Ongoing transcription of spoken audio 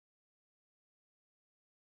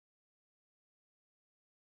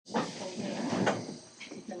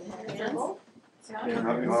You want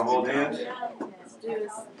to hold hands?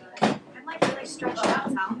 I'm like really stretched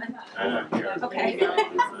out, Solomon. Okay.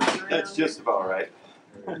 That's just about right.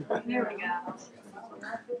 Here we go.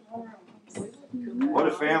 What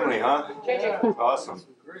a family, huh? Awesome.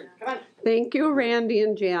 Thank you, Randy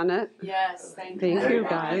and Janet. Yes, thank you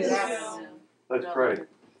guys. Let's pray.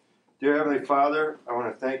 Dear Heavenly Father, I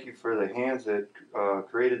want to thank you for the hands that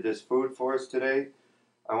created this food for us today.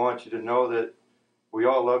 I want you to know that we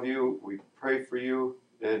all love you, we pray for you,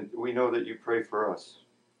 and we know that you pray for us.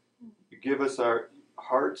 You give us our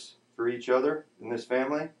hearts for each other in this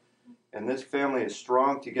family, and this family is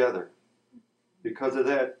strong together. Because of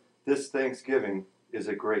that, this Thanksgiving is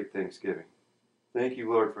a great Thanksgiving. Thank you,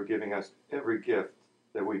 Lord, for giving us every gift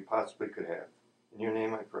that we possibly could have. In your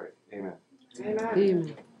name I pray. Amen. Amen.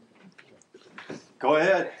 Amen. Go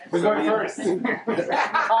ahead. Who's going first?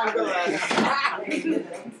 I'll go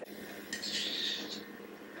ahead.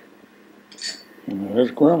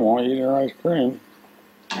 There's Grandma eating her ice cream.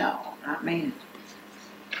 No, not me.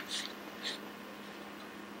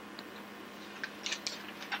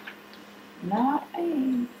 Not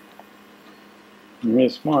me. Give me a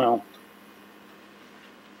smile.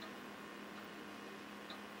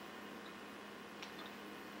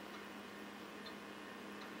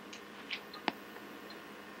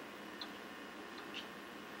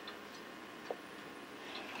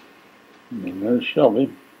 And there's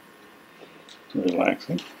Shelby,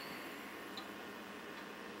 relaxing.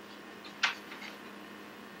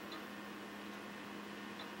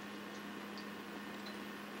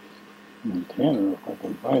 And Tanner, if I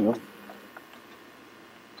can find him.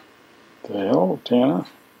 Say hello, Tanner.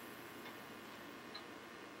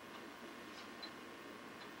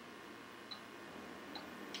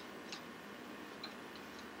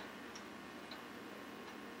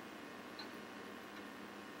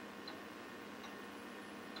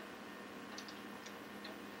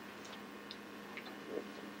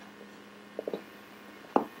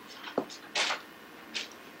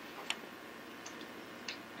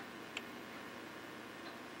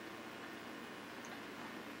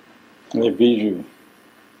 Hey, Bijou.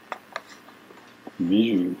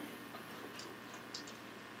 Bijou.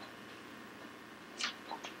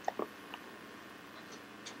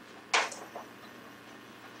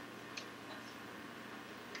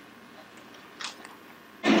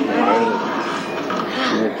 I'm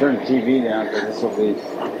going to turn the TV down because this will be...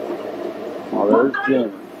 Oh, there's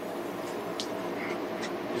Jim.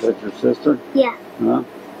 Is that your sister? Yeah. Huh?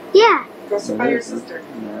 Yeah. Go sit by your sister.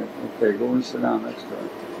 Yeah, okay, go and sit down next to her.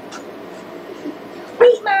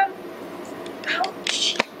 Wait, Mom.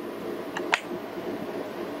 Ouch.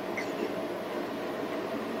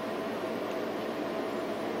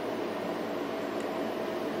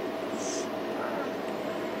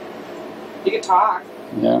 You can talk.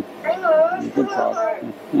 Yeah, I know. you can talk.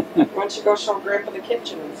 Why don't you go show Grandpa the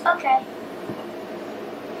kitchen? Okay.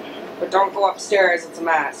 But don't go upstairs, it's a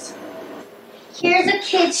mess. Here's a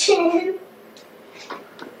kitchen.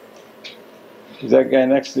 Who's that guy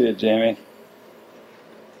next to you, Jamie?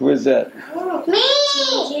 Who is that? Me.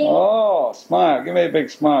 Oh, smile. Give me a big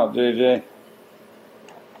smile, JJ.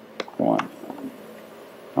 Come on.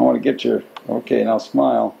 I want to get your... Okay, now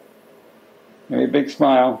smile. Give me a big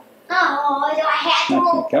smile. Oh, do I have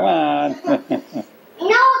to? Come on.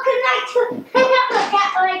 No, because I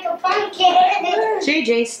like a pumpkin.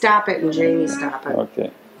 JJ, stop it, and Jamie, stop it.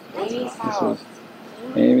 Okay. This is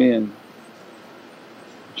Jamie and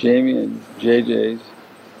JJ's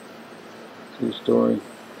two-story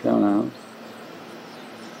townhouse.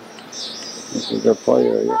 This is their play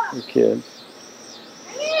area for kids.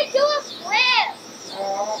 I'm going to do a flip.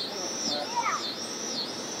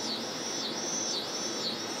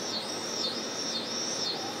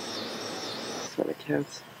 For the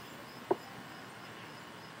kids.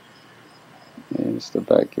 And it's the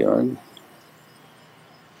backyard.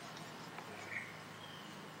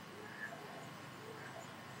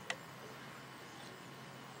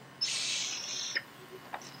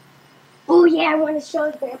 Oh yeah, I want to show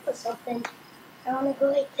Grandpa something. I want to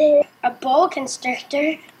go right there. A boa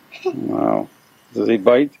constrictor. Wow. Does he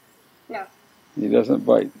bite? No. He doesn't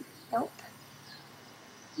bite. Nope.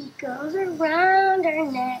 He goes around our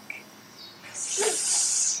neck.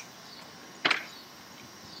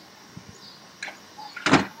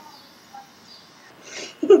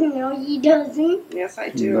 No, he doesn't. Yes, I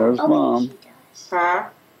do. There's Oh, Mom. he does. Huh?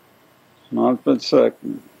 Mom's been sick.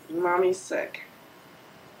 Mommy's sick.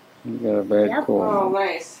 You got a bad Yep. cold. Oh,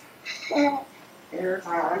 nice. Here's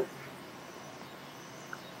on.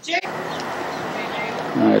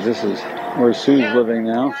 Alright, this is where Sue's living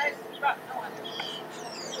now.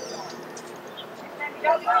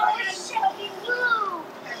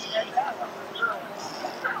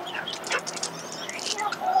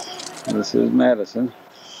 This is Madison.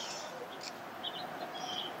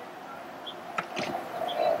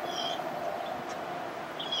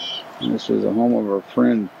 And this is the home of her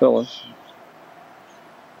friend Phyllis.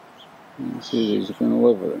 And see, he's going to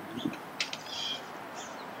live with her.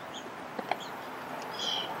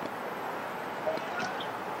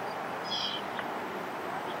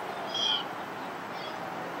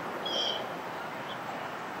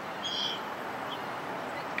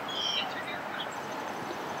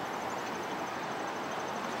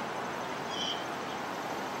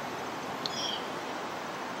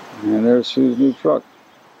 And there's Sue's new truck.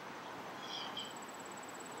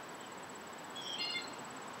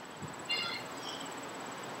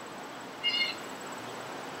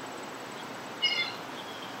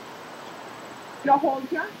 You'll hold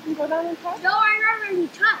you and go down and talk? No, I already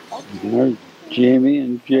touched. And there's Jamie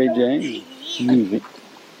and JJ. Music.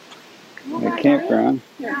 The campground.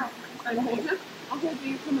 Here, I'll hold you. I'll hold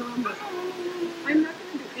you. You come around. But I'm not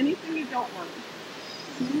going to do anything you don't want.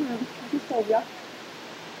 I just hold you.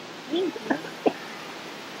 It's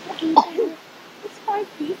 5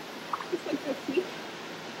 feet. Just like 5 feet.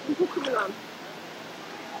 And put you around.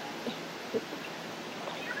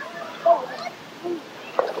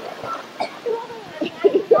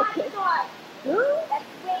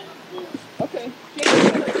 Okay.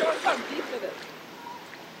 Jamie's going to show us how deep it is.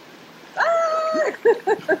 Ah!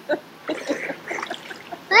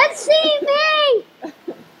 Let's see me!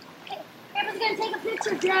 Everyone's gonna take a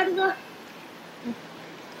picture, Tabitha.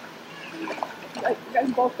 You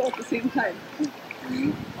guys both go at the same time.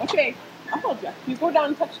 Okay, I'll hold you. You go down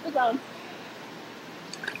and touch the ground.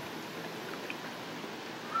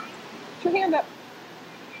 Put your hand up.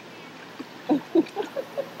 She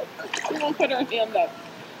won't put her hand up.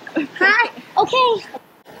 Hi. Okay.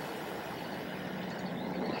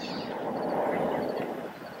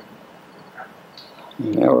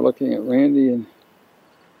 And now we're looking at Randy and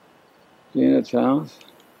Janet's house.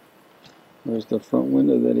 There's the front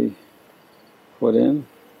window that he put in.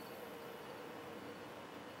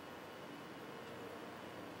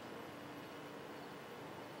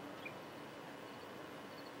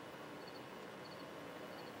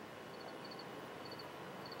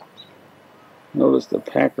 Notice the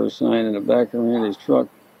Packer sign in the back of Randy's truck.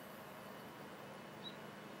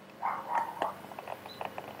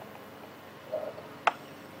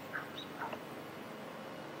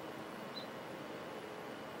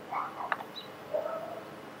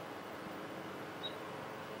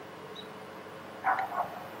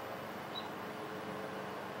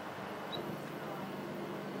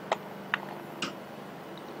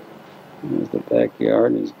 There's the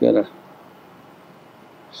backyard. He's got a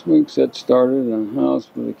swing set started and a house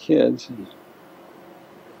for the kids.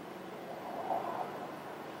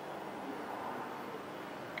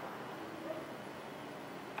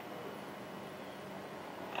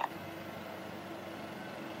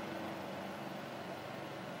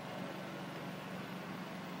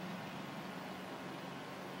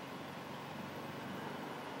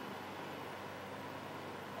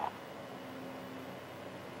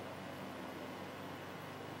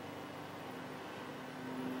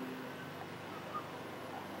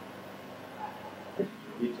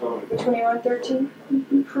 Which one you want, 13?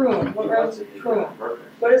 Prune. What rhymes with prune?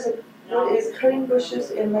 What is it? What is cutting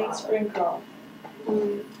bushes in late spring called?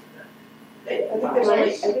 I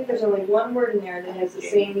think there's only one word in there that has the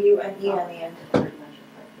same U-N-E on the end.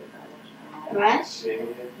 Rush?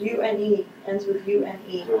 U-N-E. Ends with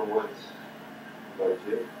U-N-E.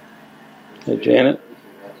 Hey, Janet.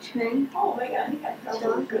 Turn. Oh my god,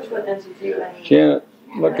 which one ends with U-N-E? Janet,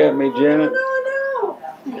 look at me, Janet. No.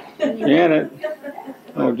 Janet.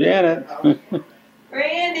 Oh, Janet.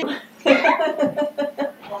 Randy.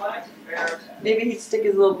 Maybe he'd stick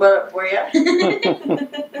his little butt up for you.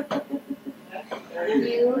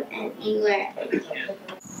 U-N-E where?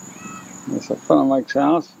 It's a front of Mike's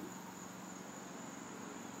house.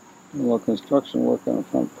 A little construction work on the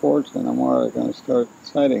front porch, and I'm already going to start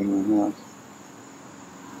siding the house.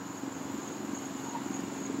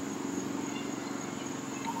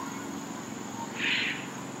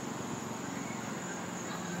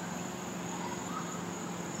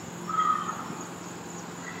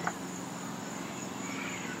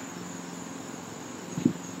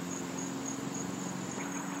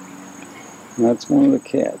 And that's one of the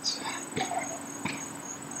cats.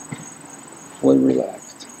 Fully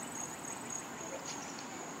relaxed.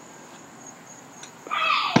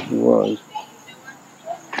 He was.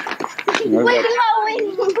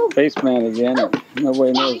 Spaceman again.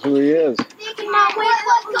 Nobody knows who he is. Go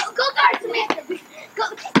guard Samantha. Go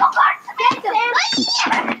guard Samantha.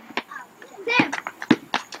 Sam.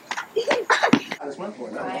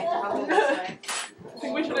 I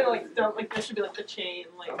think we should have like done like there should be like the chain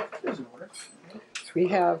like. We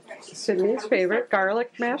have Sydney's favorite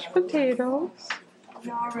garlic mashed potatoes.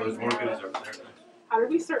 How did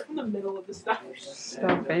we start from the middle of the stuff?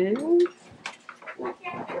 Stuffing.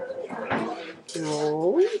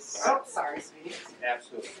 Rolls. Oh, sorry, sweetie.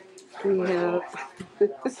 Absolutely. We have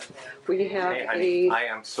we have Hey, honey, a I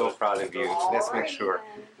am so proud of you. Let's make sure.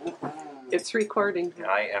 it's recording.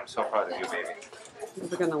 I am so proud of you, baby.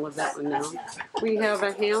 We're gonna live that one down. We have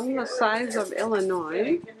a ham the size of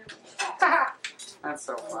Illinois. That's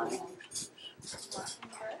so funny.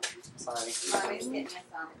 Sorry.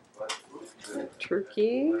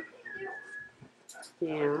 Turkey.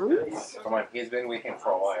 Yams. Come on, he's been waiting for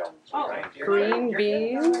a while. Oh. Right? Green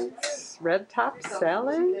beans. Red top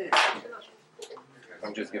salad.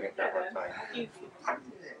 I'm just giving her a hard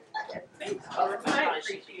time. I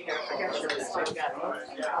appreciate You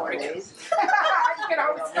can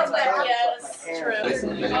always come back. Yes,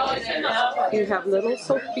 true. You have little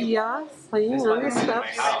Sophia playing on the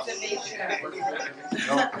steps.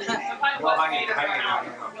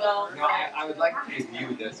 I would like to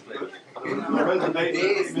review this with you.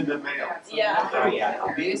 Reservation came in the mail. Yeah. Oh,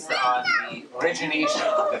 yeah. Based on the origination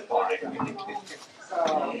of the pie,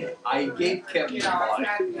 I gave Kim the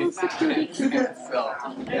pie. So,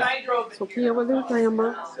 And I drove it. Sophia with her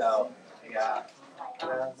grandma. so, yeah. I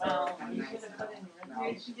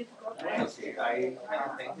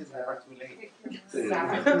think it's never too late.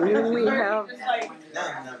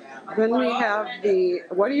 Then we have the,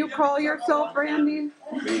 what do you call yourself, Randy?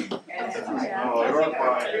 Oh, you're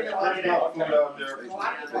fine. There's no food out there.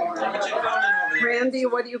 Randy,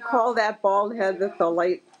 what do you call that bald head that the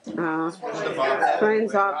light shines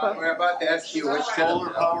off of? We're about to ask you which Solar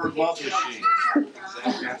powered love machine.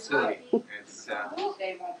 Absolutely. It's,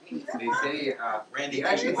 they say, Randy,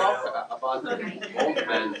 actually talk about the old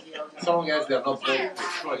men. Some guys that are not bold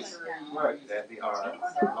for choice, that they are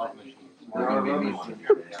love machines. Don't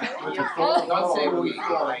say we. I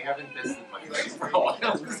haven't tested my face for a while.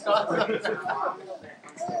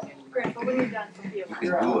 Grandpa, when you're done, Sophia.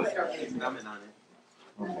 He's numbing on it.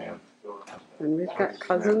 And we've got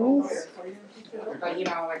cousins. But you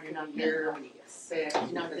know, when you're not here, when you get sick,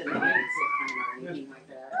 you know, that you get sick or anything like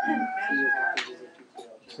that. So you have to use it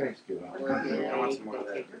to Thanks, kid. I want some more of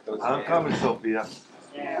that. I'm coming, Sophia.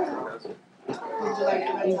 Yeah. Would you like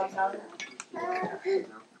to make hot powder?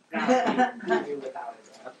 Do without it.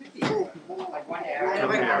 Like one day. I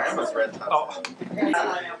Come here. Grandma's red top.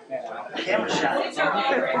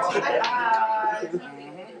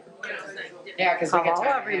 Yeah, because we get Hello,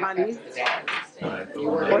 tired. everybody.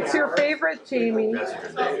 What's your favorite, Jamie?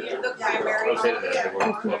 The cranberry.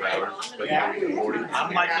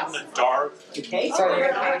 I'm liking the dark, So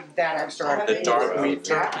you're gonna pay that extra. the dark meat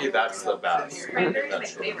turkey. That's the best. Cranberry's my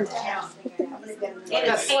favorite now.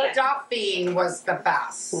 The stuffing was the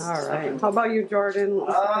best. All right. How about you, Jordan?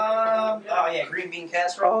 Oh yeah, green bean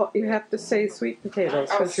casserole. Oh, you have to say sweet potatoes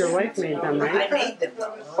because your wife made them, I right? made them.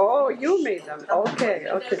 Oh, you made them. Okay,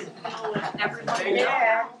 okay.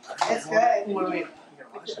 Yeah, it's good.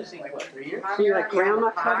 So you're like grandma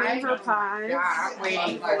cutting her pies. Yeah, I'm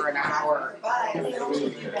waiting for an hour.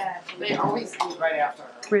 They always eat right after.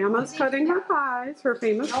 Grandma's cutting her pies, her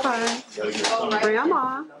famous pies.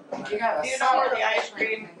 Grandma. You gotta You know where the ice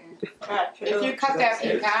cream? If you cut that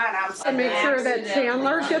pecan, I'm To make sure that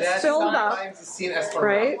Chandler gets filled up, Sometimes it's seen as for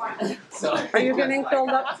right? So, Are you getting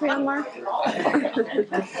filled up, Chandler? you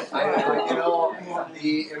know,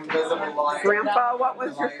 the invisible line. Grandpa, what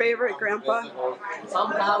was your favorite, Grandpa?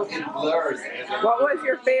 Somehow it blurs. What was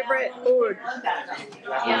your favorite food?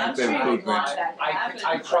 I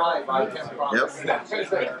try, but I can't promise that.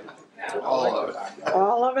 All of it.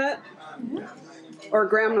 All of it? Or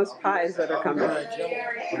Grandma's pies that are coming?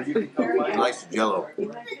 Nice jello.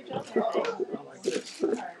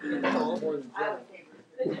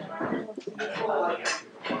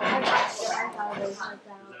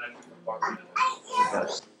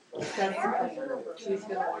 She's I'm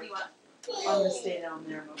gonna stay down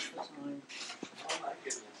there most of the time.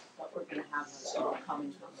 But we're gonna have her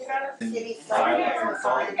coming. You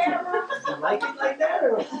like it like that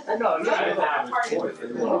or? No,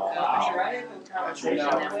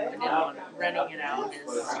 Renting it out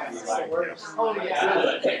is stressful. Oh,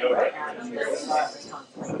 yeah.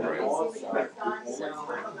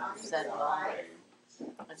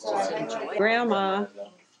 Let's just enjoy it. Grandma,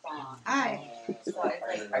 Hi.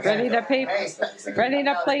 ready to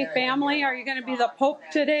play family? Are you gonna be the Pope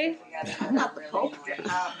today? I'm not the Pope.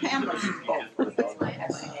 Pamela's the Pope.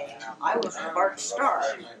 I was Bart Starr.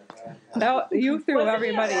 No, you threw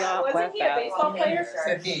everybody off with Wasn't he a that. baseball player?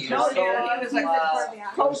 He No, he was like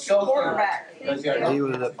coach quarterback. He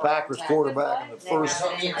was a backwards quarterback in the first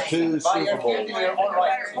two Super Bowls.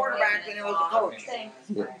 Quarterback and it was a coach.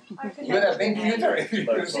 You're that big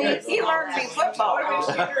computer. See, he learned me football.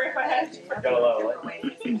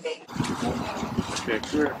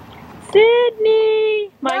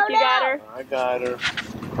 Sydney! Mike, you got her? I got her.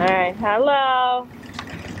 Alright, hello.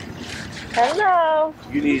 Hello.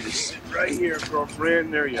 You need to sit right here,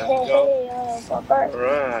 girlfriend. There you go. All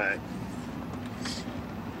right.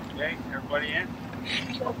 Okay, everybody in?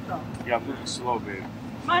 Yeah, move it slow, baby.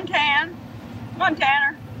 Montana.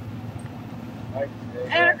 Montana.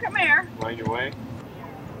 Tanner, come here. Right away.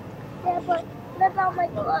 Yeah, but what about my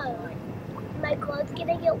clothes? My clothes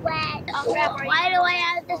gonna get wet. Why do I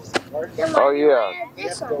have this? Oh, yeah.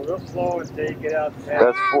 This Go one. real slow until you get out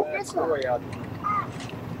there. That's This one. Way out.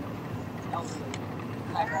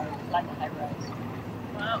 Like a high rise.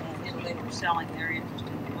 Wow. And they were selling their interest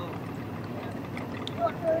in the move.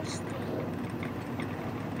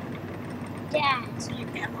 Dad. So you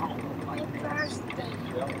can't all go My like first thing.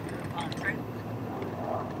 on a trip.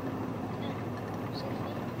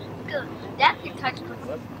 Good. That can touch the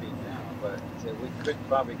 11 feet now, but we could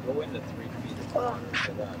probably go into 3 feet of water without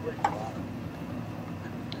hitting the bottom.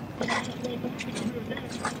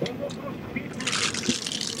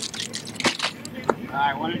 All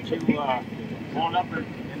right, why don't you hold up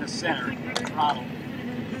in the center, throttle.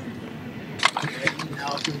 Okay, now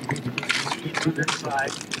on this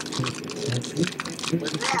side.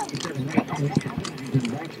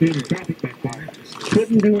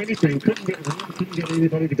 Couldn't do anything, couldn't get around, couldn't get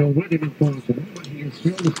anybody to go with him and force him. But he is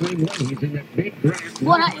still the same way. He's in that big grass.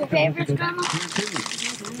 What are your favorites, Grandma?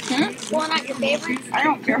 What are your favorites? I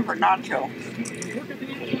don't care for nacho.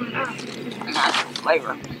 Nacho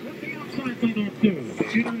flavor.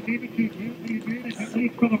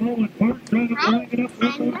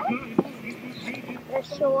 The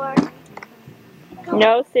shore.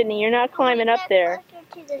 No, Sydney, you're not climbing up there.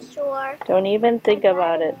 To the shore. Don't even think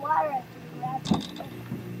about it.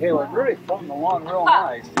 Hey, we're really floating along real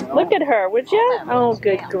nice, you know? Look at her, would you? Oh,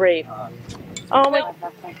 good grief. Oh, my.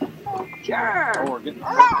 Sure. Oh, we're getting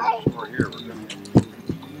over here. We're gonna...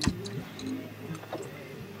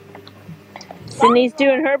 Sydney's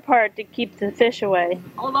doing her part to keep the fish away.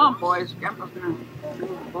 Hold on, boys. Grandpa's gonna.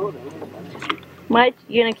 Mike,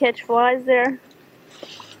 you gonna catch flies there?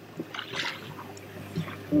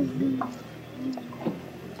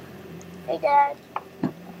 Hey, Dad.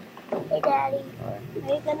 Hey, Daddy. Are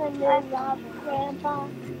you gonna move up, Grandpa? Are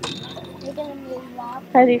you gonna move up?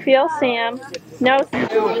 How do you feel, Sam? No.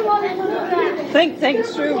 Think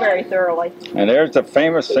things through very thoroughly. And there's the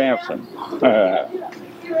famous Samson.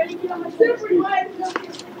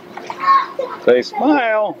 Say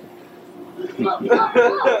smile.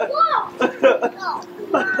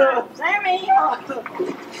 Sammy!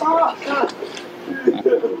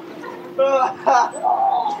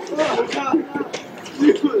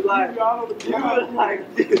 You was like,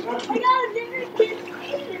 I got a different kid.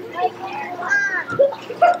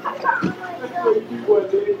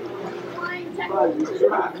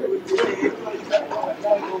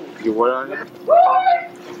 You what on here?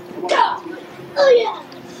 Oh, yeah.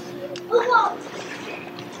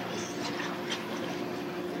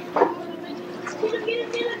 Get him.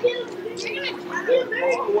 You're gonna get him.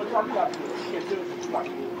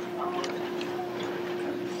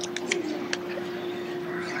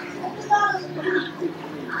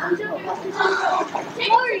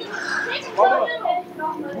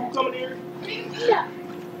 Who's coming here? Yeah.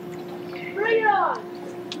 Bring it on.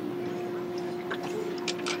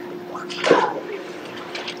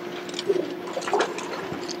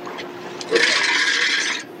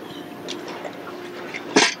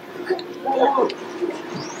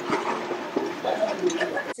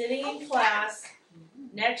 Sitting in class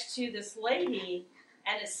next to this lady,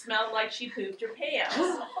 and it smelled like she pooped her pants.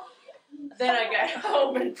 Then I got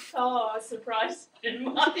home and I was surprised I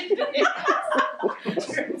didn't mind it.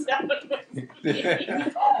 Turns out it was me.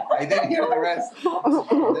 I didn't hear the rest. Did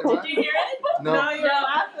you hear it? No. I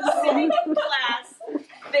was sitting in class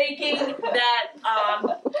thinking that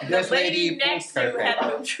the lady next to had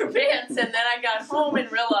pooped her pants, and then I got home and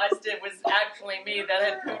realized it was actually me that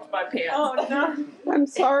had pooped my pants. Oh, no. I'm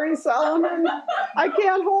sorry, Solomon. I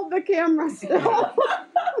can't hold the camera still.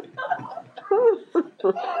 Oh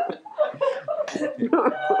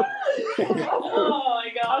my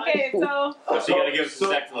god. Okay, so. So you gotta give us a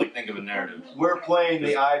sec to like think of a narrative. We're playing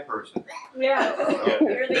the eye person. Yeah.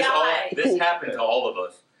 You're the eye. This happened to all of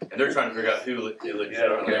us, and they're trying to figure out who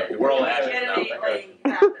legitimately. We're all ashes now. Legitimately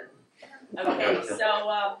happened. Okay,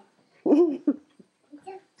 so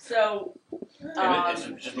So,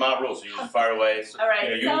 It's just my rules. So you just fire away. So, all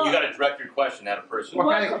right, you got to direct your question at a person.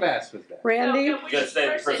 What kind of class was that? Randy, You got to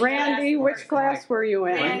say the person. Randy, which class were you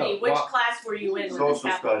in? Randy, which class were you in? when this Social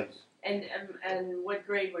happened? studies. And what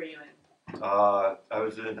grade were you in? I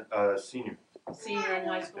was in senior. Senior in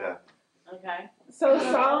high school. Yeah. Okay. So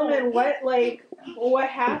Solomon, what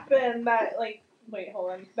happened that wait,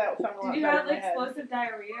 hold on, that sounded a lot Did you better have in my head. explosive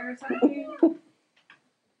diarrhea or something?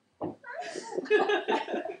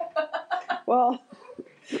 Well,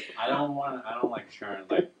 I don't like sharing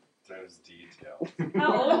like those details.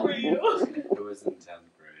 How old were you? It was in 10th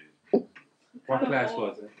grade. What class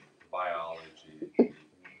was it? Biology.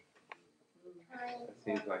 That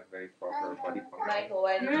seems like very proper body function. Michael,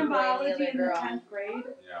 why did you in biology in the 10th grade?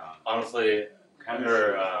 Yeah. Honestly, Chemistry.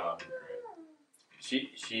 her, she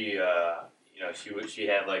she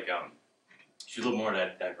had like she's a little more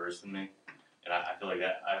diverse than me, and I feel like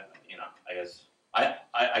that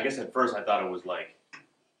I guess at first I thought it was like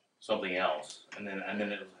something else, and then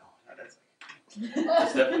it was like, oh,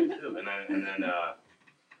 that's definitely too, and then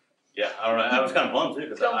yeah, I don't know, I was kind of bummed too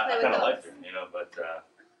because I kind of liked her,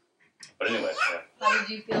 but anyway. Yeah. How did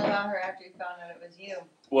you feel about her after you found out it was you?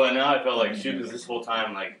 Well, now I felt like shoot, because this whole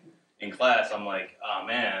time like in class I'm like, oh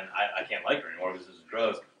man, I can't like her anymore because this is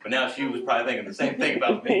gross. But now she was probably thinking the same thing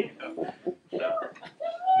about me. So.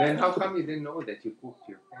 Then how come you didn't know that you pooped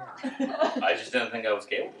your pants? I just didn't think I was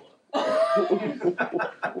capable of it.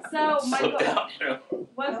 So, Michael, Slipped out,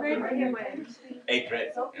 what grade were you in? 8th grade.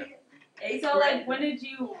 Yeah. So, like, when did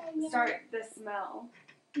you start the smell?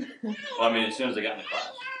 Well, I mean, as soon as I got in the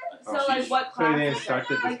class. So, like, what class? So you didn't was start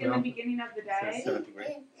it? the Like, in the smell? beginning of the day? 7th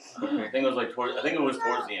grade. I think it was like towards the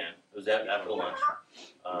end. It was after lunch.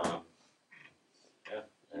 Yeah.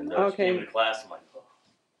 And she came into class. I'm like,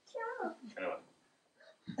 oh.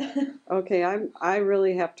 Anyway. okay, I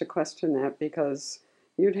really have to question that because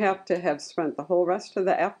you'd have to have spent the whole rest of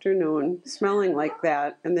the afternoon smelling like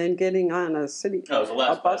that and then getting on a No, it was the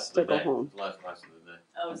last bus to go day. home. It was the last class of the day.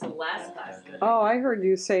 Oh, it was the last class of the day. Oh, I heard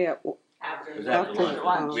you say it. After It was after lunch.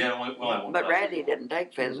 lunch. We had only one But class. Randy didn't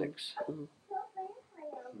take physics.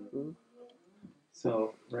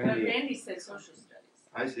 So, But Randy, Randy said social studies.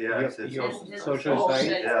 I see. Yeah, I said your His social social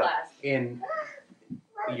studies class. in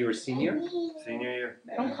your senior? senior year.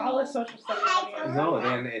 They don't call it social studies anymore. No,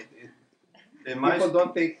 then In my people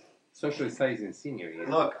don't take social studies in senior year.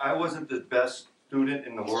 look, I wasn't the best student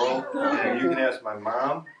in the world, and you can ask my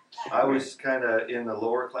mom. I was kind of in the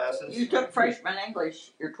lower classes. You took freshman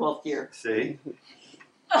English your 12th year. See,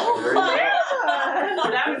 Oh There you my go.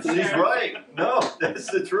 God! That was she's terrible. right. No, that's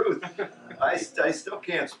the truth. I still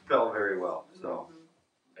can't spell very well, so.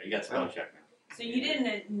 You got spell check now. So you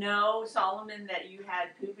didn't know, Solomon, that you had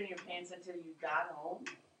poop in your pants until you got home?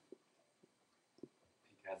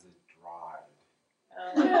 Because it dried.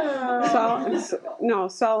 No,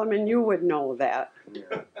 Solomon, you would know that.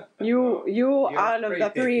 Yeah. You You're out of the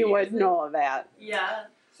pretty three picky. would know that. Yeah.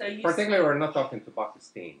 So you. Particularly, we're not talking to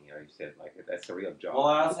Pakistan. You said like that's a real job. Well,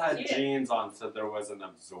 I also had Yeah. jeans on, so there was an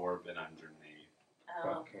absorbent underneath.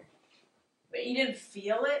 Oh. Okay. But you didn't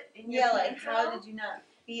feel it in your Yeah, like, pants? how did you not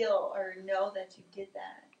feel or know that you did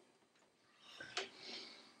that?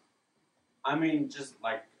 I mean, just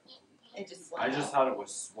like It just I just thought it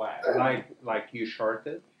was sweat. Like you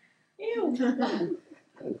shorted. Ew.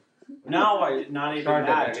 No, not even Shorted,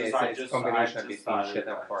 that. and Just it's I a just combination I just between thought shit it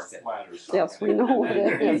and was farted. sweat or something. Yes, we know what And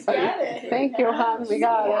it then is. Thank you, hon. We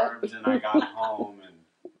got it. absorbed, and I got home and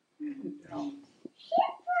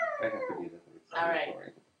I have to be the All right.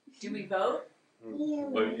 Do we vote?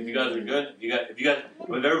 But if you guys are good, if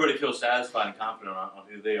everybody feels satisfied and confident on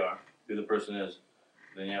who they are, who the person is,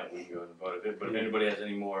 then yeah, we can go and vote. But if anybody has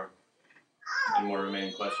any more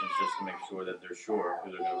remaining questions, just to make sure that they're sure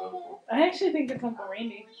who they're going to vote for. I actually think it's Uncle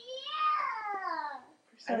Randy.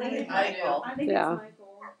 I think it's Michael. I think Yeah. it's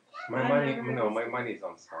Michael. My money's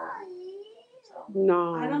on Solomon.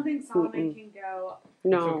 No. I don't think Solomon can go.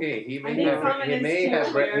 No. It's okay. He I may think have Solomon is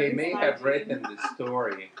too weird. written the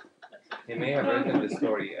story. He may have written the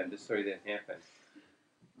story, and the story didn't happen.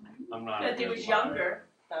 I'm not. But he was younger,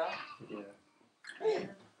 though. Yeah.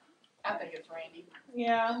 I think it's Randy.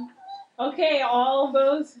 Yeah. Okay, all of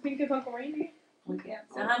those think it's Uncle Randy.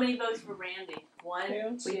 So how many votes for Randy?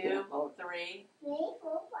 1, Two. 2, 3.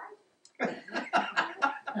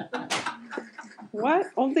 What?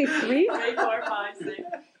 Only 3? 3, 4, 5, 6.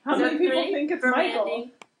 How So many people 3 think it's for Michael?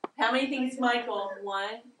 Randy. How many think it's Michael? 1,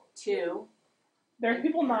 2. There are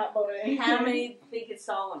people not voting. How many think it's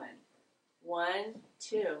Solomon? 1,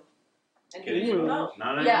 2. And Kitty, did you vote?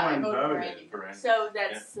 Not Yeah, I everyone voted for voted. Randy. For Randy. So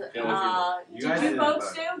that's, You did guys you didn't vote, vote.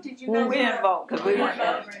 Sue? Did you guys We didn't vote because we You weren't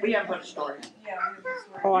didn't there. We haven't put a story.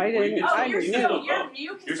 Oh, I Well, you didn't. can I Oh, you're didn't. still, vote.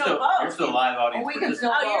 you can You're still still vote. you're still live audience. We can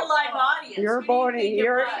participant. still Oh, you're vote. live audience. You're Who do you voting. think it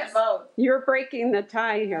You're was? Vote. you're breaking the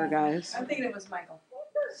tie here, guys. I'm thinking it was Michael.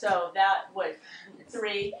 So that was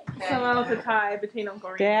 3. Somehow it's a tie between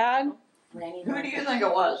Uncle Randy. Dad, Randy. Who do you think it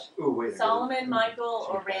was? Ooh, wait. Solomon, Michael,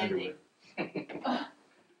 or Randy?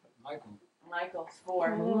 Michael. Michael's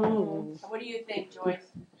 4. What do you think, Joyce?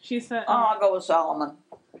 She said. Oh, I'll go with Solomon.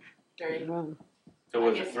 3. So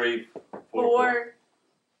was it 3, 4, 4,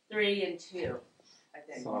 3, and 2. I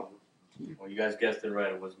think. Well, you guys guessed it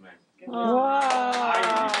right. It was me.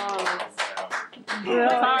 wow.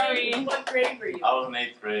 Sorry. What grade were you? I was in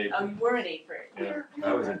 8th grade. Oh, you were in 8th grade. Yeah.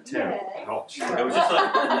 I was in 10. Oh, It was just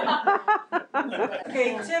like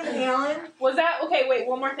Okay, Tim Allen. Was that okay? Wait,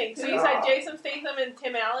 one more thing. So you said Jason Statham and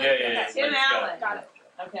Tim Allen. Yeah. Okay. Tim Allen. Got it.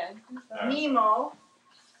 Okay. Nemo.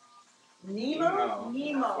 Nemo?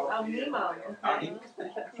 Nemo. Oh, Nemo. Okay.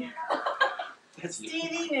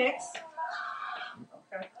 Stevie Nicks.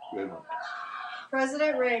 good one.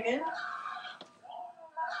 President Reagan.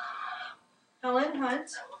 Helen Hunt.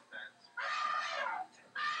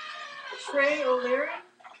 Trey O'Leary.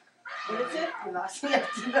 What is it? You lost me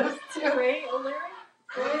after those two. Trey O'Leary?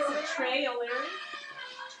 What is it? Trey O'Leary?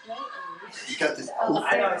 You got this.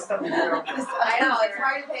 I know, it's something. I know, it's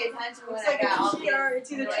hard to pay attention when It's I like got all a TR,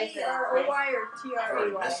 it's either noises. TROY or TRAY.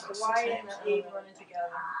 The Y and the A running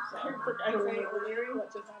together. So, Trey O'Leary.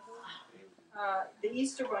 The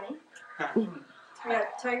Easter Bunny. We got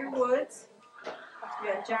Tiger Woods. We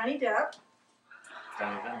got Johnny Depp.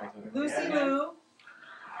 Lucy Liu.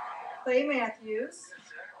 Clay Matthews.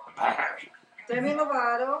 Demi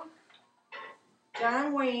Lovato.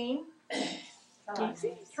 John Wayne.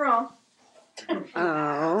 Trump.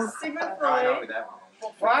 Oh. Sigmund I know Freud. that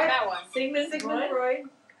one. That one. Sigmund Freud.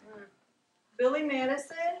 Billy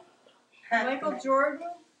Madison. Michael Jordan.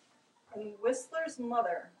 And Whistler's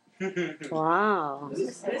mother. Wow.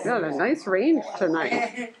 You got a nice range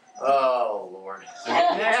tonight. Oh, Lord.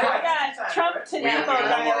 I got Trump to We got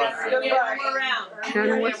one more round. You'll get one more round.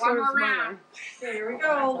 And Whistler's mother. Okay, here we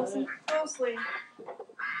go. Listen closely.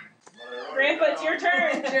 Grandpa, it's your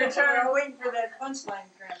turn. It's your turn. I'm waiting for that punchline,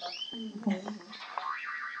 Grandpa.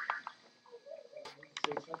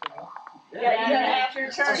 Yeah, you gotta have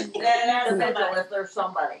your turn. That's individual if there's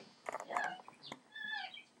somebody.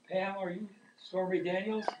 Pam, are you Stormy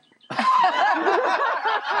Daniels?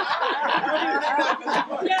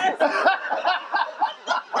 Yes.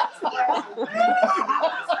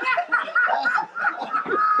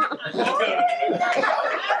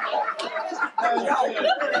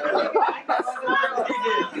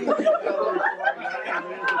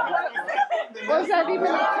 Was that even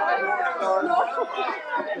I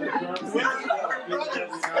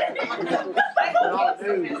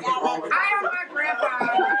don't want grandpa.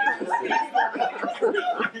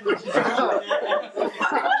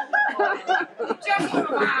 Just come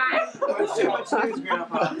on. Too much news,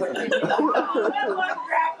 Grandpa.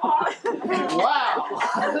 Wow.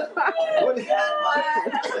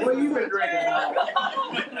 What you been drinking now?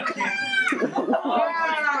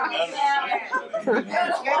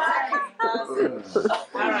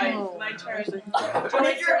 Alright, my turn.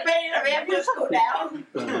 Did your opinion of him just go down?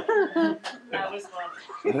 That was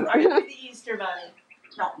fun. Are you the Easter Bunny?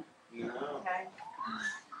 No. No. Okay.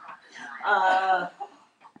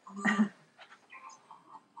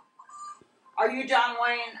 Are you John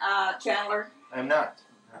Wayne Chandler? I'm not.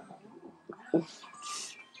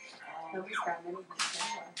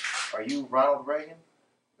 Are you Ronald Reagan?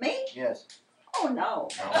 Me? Yes. Oh no.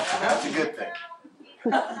 That's a good thing.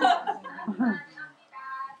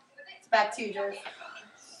 It's back to you, Joyce.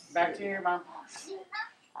 Back to your mom.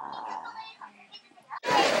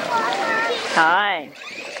 Hi.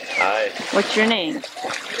 Hi, What's your name?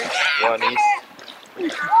 Juanis.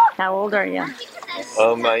 How old are you?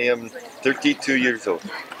 I am 32 years old.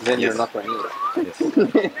 Then you're Yes. not going to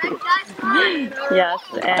Yes.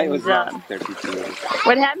 I was And not 32 years.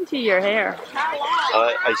 what happened to your hair?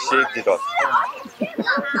 I shaved it off.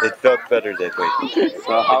 It felt better that way.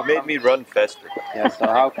 So how It made me run faster. Yeah, so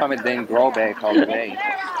how come it didn't grow back all the way?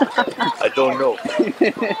 I don't know.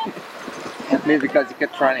 Maybe because you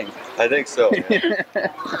kept running. I think so.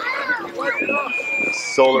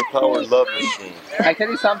 Solar powered love machine. I tell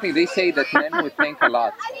you something, they say that men who think a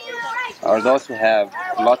lot, or those who have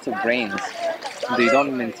lots of brains, they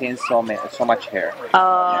don't maintain so much hair.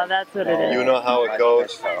 Oh, that's what it is. You know how it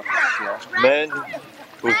goes. So, yeah. Men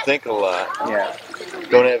who think a lot Yeah.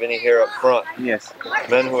 don't have any hair up front. Yes.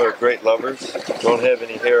 Men who are great lovers don't have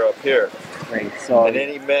any hair up here. Right. So. And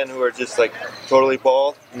any men who are just like totally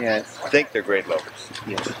bald, Yes. think they're great lovers.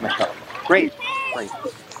 Yes. Great. Great.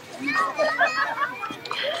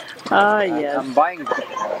 Ah, yes. I'm buying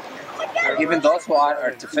even those who are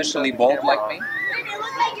artificially bald like me.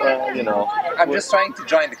 Well, you know. I'm just trying to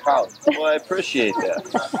join the crowd. Well, I appreciate that.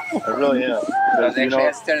 I really am. But You actually, know,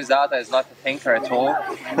 as it turns out, I was not a thinker at all.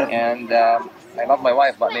 And I love my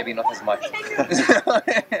wife, but maybe not as much.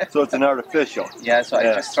 so it's an artificial. Yeah, so I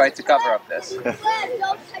just try to cover up this.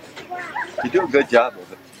 You do a good job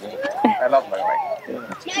of it. I love my wife.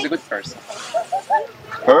 Yeah. She's a good person.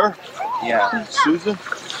 Her? Yeah. Susan?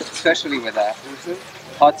 Especially with a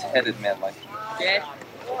hot-headed man like you.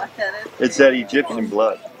 It's that Egyptian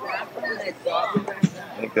blood. I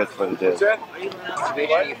think that's what it is. So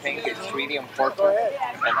basically, you think it's really important,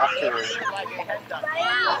 and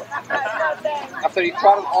after you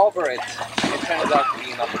travel over it, it turns out to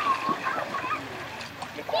be nothing.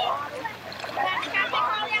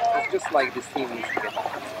 It's just like the steam needs to get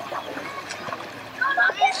out.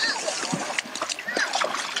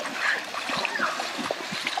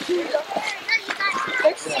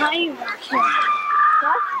 It's tiny.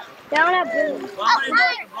 They don't have boobs.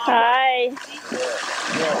 Hi.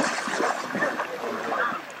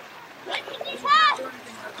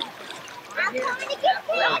 I'm coming to get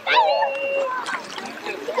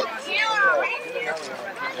you.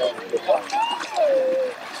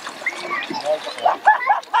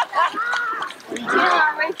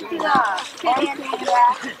 Yeah, right to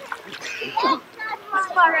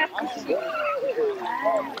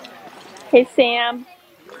Hey, Sam.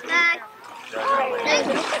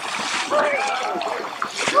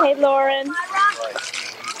 Hey, Lauren.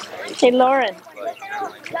 Hey, Lauren.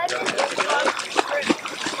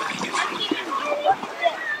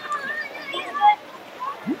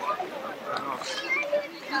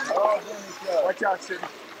 Watch out, Sid.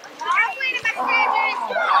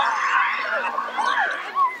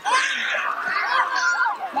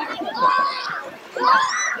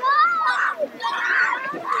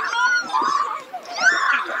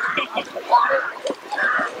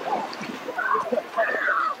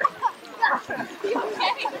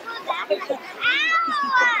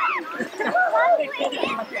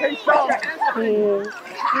 Hey, Sean.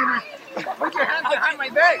 Put your hands behind my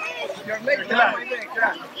back. Your legs behind my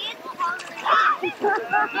back.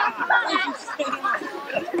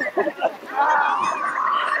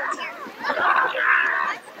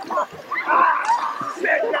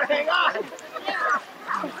 Sid, you gotta hang on.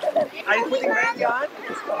 Are you putting Randy on?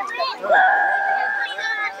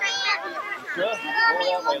 Sure.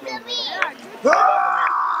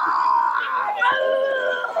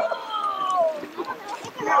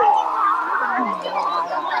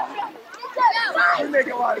 We make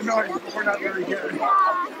a lot of noise, but we're not very good.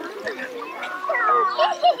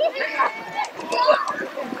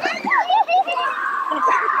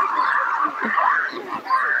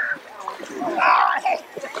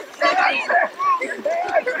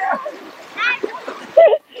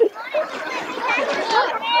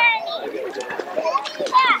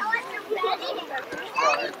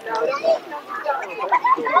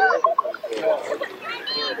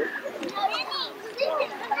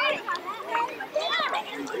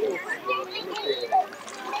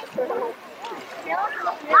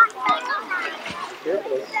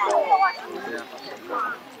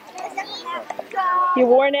 You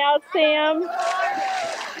worn out, Sam?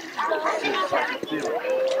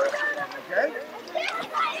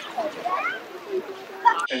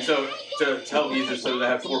 And so to help you, just so that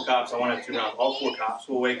I have 4 cops, I want to have 2 rounds. All 4 cops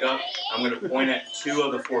will wake up. I'm going to point at 2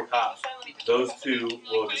 of the 4 cops. Those 2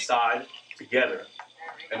 will decide together.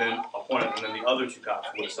 And then I'll point at, and then the other 2 cops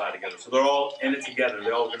will decide together. So they're all in it together.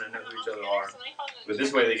 They're all going to know who each other are. But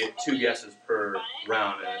this way they get 2 guesses per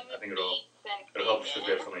round, and I think it'll help us because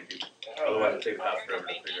we have so many people. Otherwise it'll take the cops forever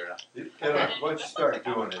to figure it out. Why don't you start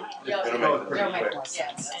doing it? It'll make it pretty quick.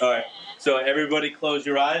 All right. So everybody close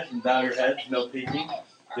your eyes and bow your heads. No peeking.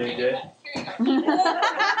 JJ.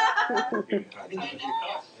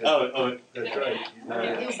 Oh, that's right.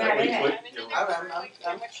 He's not in it.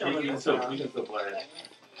 You can still play it.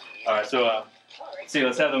 All right, so see,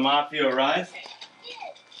 let's have the Mafia arise.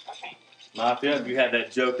 Mafia, if you had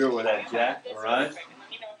that Joker or that Jack, arise.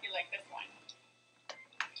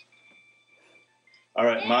 All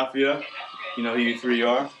right, Mafia, you know who you 3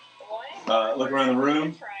 are. Look around the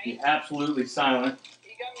room. Be absolutely silent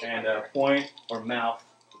and point or mouth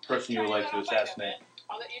the person you would like to assassinate.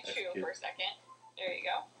 I'll let you chew for a second. There you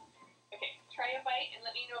go. Okay, try a bite and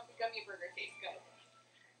let me know if the gummy burger tastes good.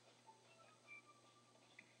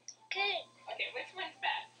 Okay. Okay, which one's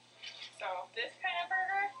best? So this kind of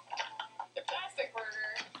burger, the plastic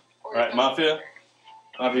burger, or All right, Mafia.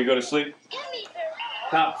 Mafia, go to sleep.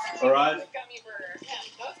 Cops, arise. gummy burger. Yeah,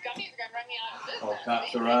 those gummies are gonna run me out of business. All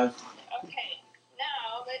cops, arise. Okay,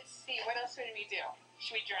 now let's see. What else should we do?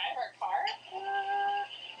 Should we drive our car? Wait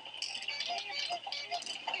a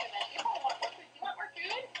minute. You want more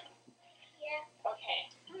food? Yeah. Okay.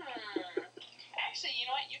 Actually, you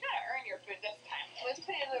know what? You gotta earn your food this time. Let's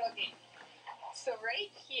play a little game. So right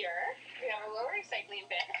here, we have a little recycling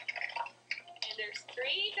bin, and there's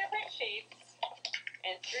 3 different shapes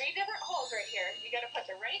and 3 different holes right here. You gotta put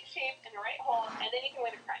the right shape in the right hole, and then you can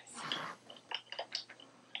win a prize.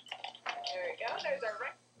 There we go. There's our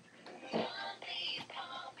right.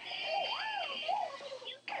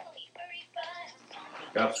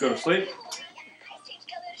 Cops, go to sleep.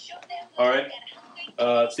 All right.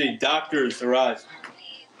 Let's see. Doctors, arise.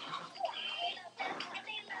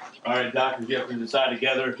 All right, doctors, you have to decide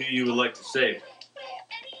together who you would like to save.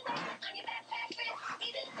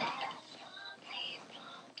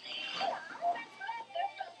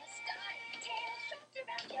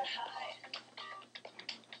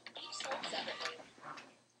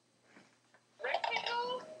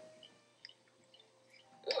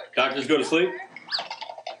 Doctors, go to sleep.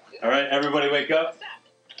 All right, everybody wake up.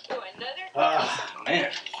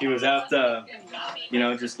 Man, she was out,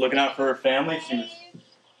 just looking out for her family. She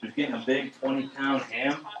was getting a big 20-pound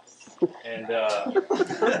ham, and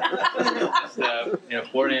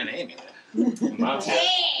poor Aunt Amy. Mom's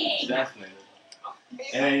assassinated.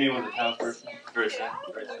 And Amy was a townsperson. Very sad.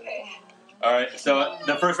 Very sad. All right, so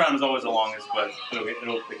the first round is always the longest, but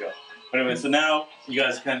it'll pick up. But anyway, so now you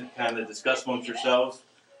guys kind of discuss amongst yourselves,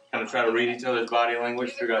 kind of try to read each other's body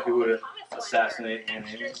language, figure out who would assassinate Aunt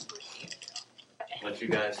Amy. Let you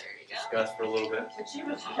guys discuss for a little bit. But she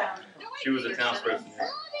was a town. She was a townsperson.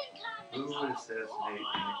 Who would assassinate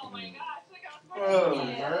Aunt Amy? Oh,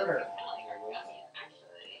 murder.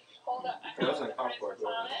 That was a conflict.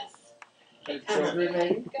 Children,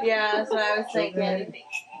 maybe? Yeah, that's what I was thinking.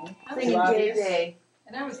 I'm thinking JJ.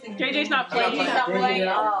 And I was thinking JJ's not playing. He's not playing.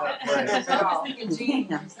 Oh. I was thinking Gene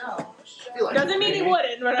himself. Doesn't mean he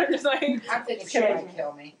wouldn't, but I'm just like. I'm thinking Shay would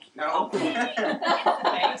kill me. No.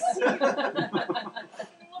 Thanks.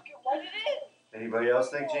 Anybody else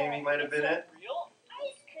think Jamie might have been it?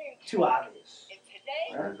 Too obvious.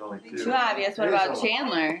 There's only 2. Too obvious. What about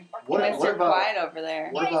Chandler? What Mr. about- Quiet over there.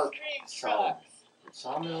 What about Solomon?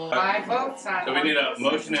 Solomon? I vote Simon. So we need a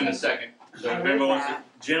motion and a second. So if anyone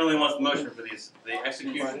generally wants the motion for the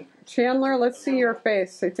execution. Chandler, let's see your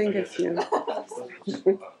face. I think it's you.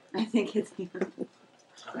 I think it's you.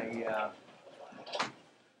 All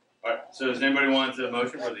right. So does anybody want a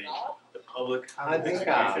motion for the public I think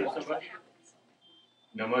execution of somebody?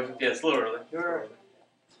 No motion. Yeah, it's a little early. Sure.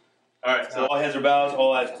 All right. So all heads are bowed,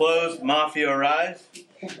 all eyes closed. Mafia, arise.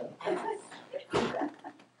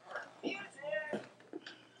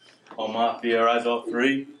 All Mafia, arise. All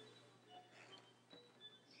 3.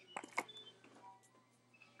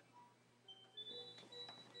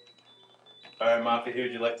 All right, Mafia, who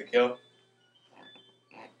would you like to kill?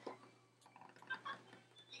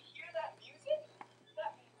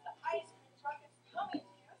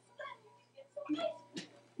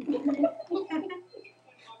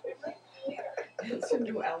 It's a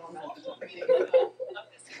new element.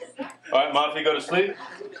 All right, Mafia, go to sleep.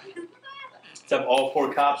 Let's have all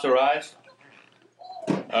 4 cops arise.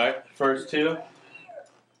 All right, first two.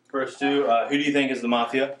 Who do you think is the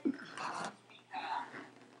Mafia?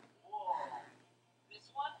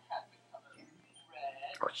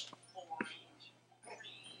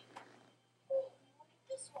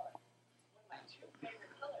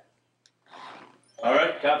 All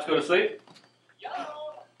right, cops, go to sleep.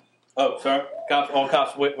 Oh, sorry. All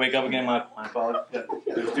cops, wake up again. My apologies. Yeah,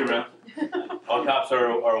 there's 2 rounds. All cops are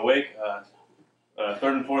awake. 3rd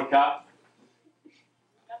and 4th cop.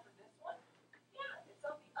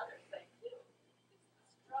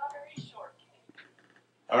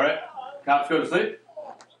 All right, cops, go to sleep.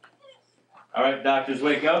 All right, doctors,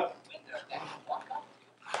 wake up.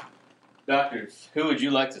 Doctors, who would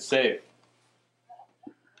you like to save?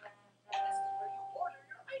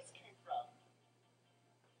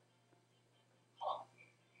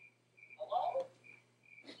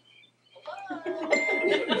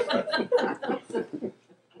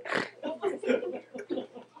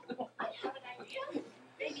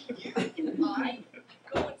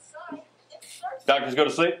 Doctors, go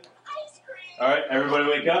to sleep. All right, everybody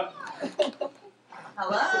wake up.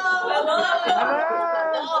 Hello.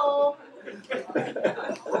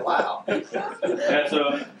 Wow. Yeah,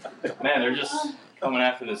 so, man, they're just coming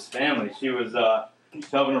after this family. She was She's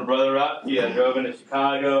helping her brother out. He drove into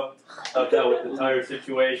Chicago, helped out with the tire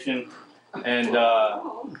situation, and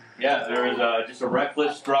yeah, there was just a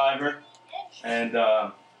reckless driver, and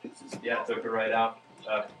yeah, took her right out.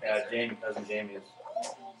 Jamie, cousin Jamie is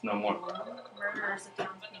no more. Murderers of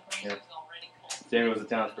townspeople. Yeah. Jamie was a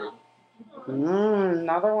townsperson.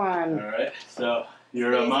 Another one. All right, so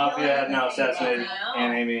your mafia have now assassinated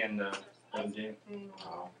Aunt Amy and cousin Jamie.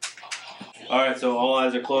 All right, so all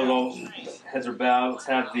eyes are closed, all heads are bowed. Let's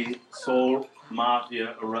have the Soul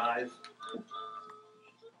Mafia arrive.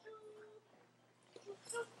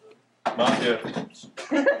 Mafia.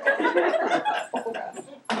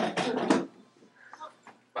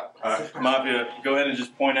 All right, Mafia, go ahead and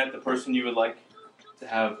just point at the person you would like to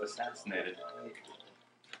have assassinated.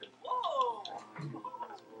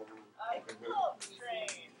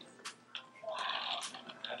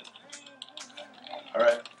 All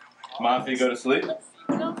right, Mafia, go to sleep.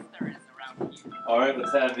 All right,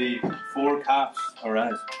 let's have the 4 cops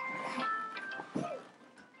arise.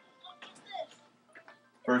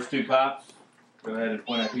 First 2 cops, go ahead and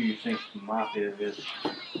point out who you think the Mafia is.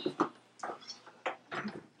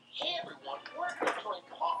 Hey everyone, we're entering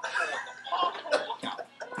popcorn, the popcorn lookout.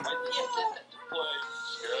 Let the assistant play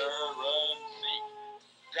scare and seek.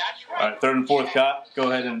 That's right. All right, 3rd and 4th cop,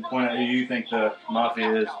 go ahead and point out who you think the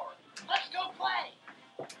Mafia is. Let's go play.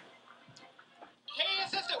 Hey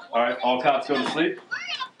assistant. All right, all cops go to sleep.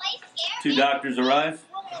 2 doctors arrive.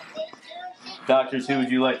 Doctors, who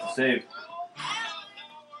would you like to save?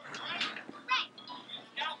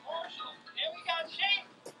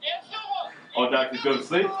 All doctors go to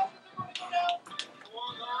sleep.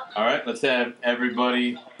 All right, let's have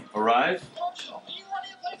everybody arrive.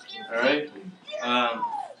 All right.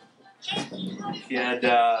 She had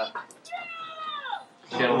a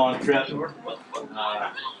long trip. She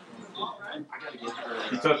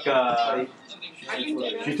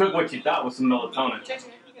took what she thought was some melatonin.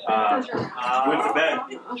 Went to bed,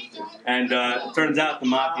 and it turns out the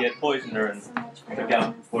Mafia had poisoned her and took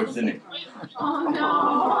out poor Sydney. Oh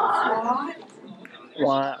no.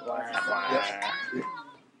 Wah.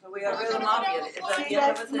 So we got rid of the mafia. Is that the end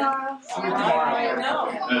of it then?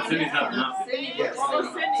 Sydney's not the Mafia.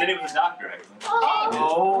 Sydney was a doctor, actually.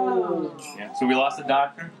 Oh. Yeah, so we lost a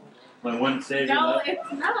doctor. When one saved her No, life.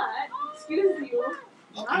 it's not. Excuse you.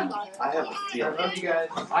 I have a feeling. I love you guys.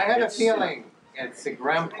 I had a feeling it's a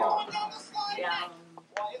grandpa. Yeah.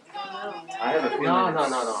 I have a feeling. No.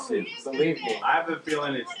 Believe me. I have a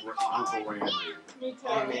feeling it's Uncle Randy. Me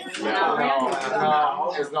too.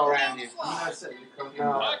 No, there's no Randy. No, there's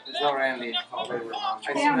no Randy. I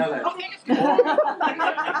smell it.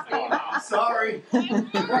 Sorry.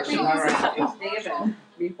 It's David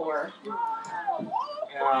before.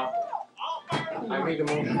 Yeah. I made a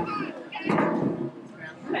motion.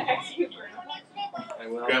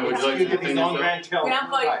 Grandpa, would you like to defend yourself?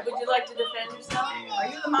 Grandpa, would you like to defend yourself? Are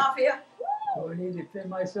you the mafia? Do I need to defend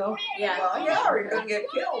myself? Yeah. Well, yeah, or you're gonna get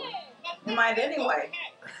killed. You might anyway.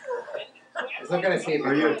 He's not gonna see me.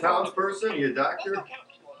 Are you a townsperson? Are you a doctor? No,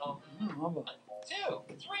 I'm a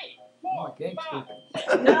gangster.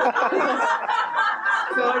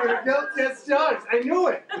 So your guilt gets judged. I knew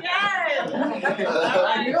it. Yes.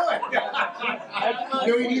 I knew it.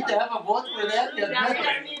 Do we need to have a vote for that?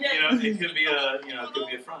 It could be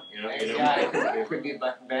a front. Yeah, it could be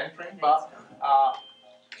bantering, but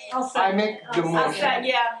I make the motion.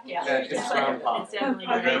 Yeah. That it's grandpa. It's definitely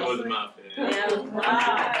Grandpa's the Mafia.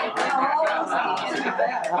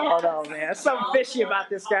 Hold on, man. There's something fishy about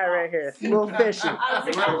this guy right here. A little fishy.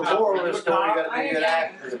 The moral of the story, you gotta be a good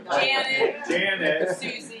actor. Janet.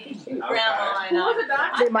 Susie. Grandma and I.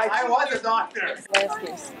 I was a doctor. Last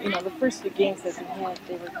games, the first few games that we had,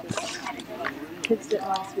 they were just kids didn't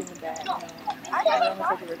want to swing the bat. I don't know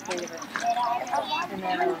if they were favorite. And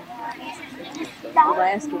then the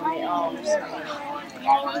last game, they all were swinging.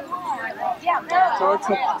 So let's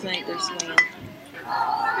hope tonight they're swinging.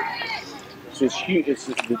 So it's huge. It's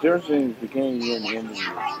the difference in the beginning of the year and the end of the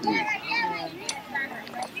year.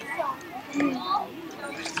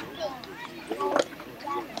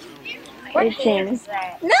 There's Jamie.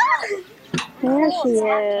 No! There she is.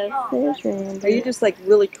 There's Randy. Are you just like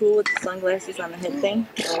really cool with the sunglasses on the head thing?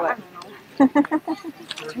 Or what?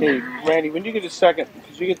 Hey, Randy, when you get a second,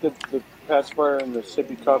 could you get the pacifier and the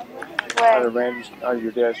sippy cup out of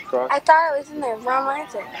your dad's truck? I thought it was in there. Mom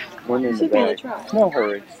likes it. One in the Should be in the bag. truck. No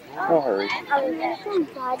hurry. No hurry.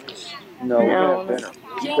 No, we're gonna have dinner.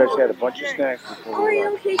 You guys had a bunch of snacks before we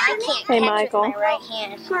left. I can't Hey, catch Michael. with my right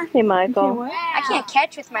hand. Hey, Michael. I can't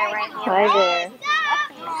catch with my right hand. Hi there.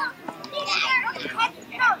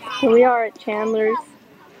 Here we are at Chandler's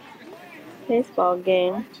baseball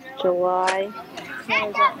game, July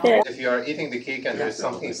If you are eating the cake and there's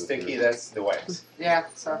something sticky, that's the wax. Yeah,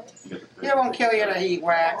 so it won't kill you to eat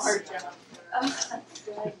wax.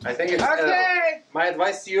 I think it's Okay. my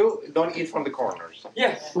advice to you: don't eat from the corners.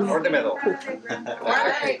 Yeah. Or the middle.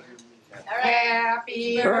 Alright.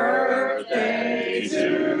 Happy birthday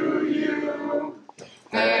to you.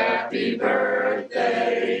 Happy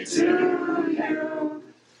birthday to you.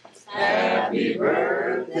 Happy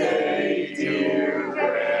birthday, dear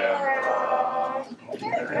Grandpa.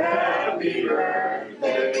 Happy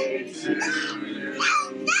birthday to you.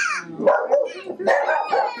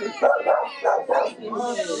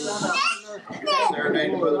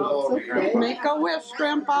 Make a wish,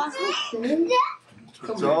 Grandpa.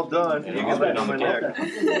 It's all done. I'll put it on my neck.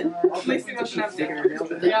 At least he doesn't have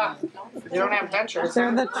yeah. You don't have dentures.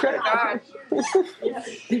 They're the trick. God.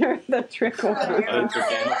 They're the trick ones.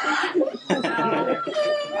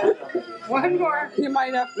 One more. You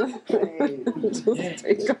might have to just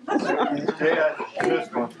take them. Yeah, this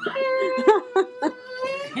one.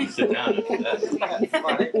 Sit down after that.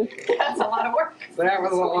 That's a lot of work. That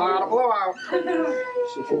was a lot of blowout.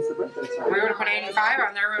 We would have put 85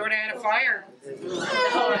 on there, we would have had a fire.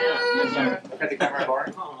 Look at the camera bar.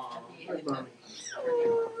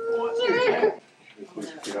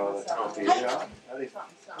 Get all the coffee out.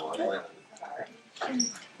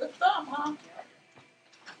 Good thumb, huh?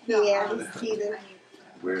 Yeah, see the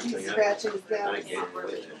Weird thing. scratches down.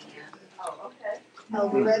 Oh, okay. I'll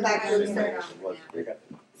be right back to the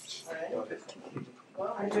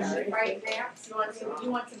Right there. You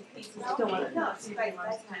want some pieces? Don't want to. No, see if I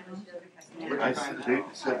time. They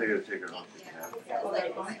said they gotta take it off the cap.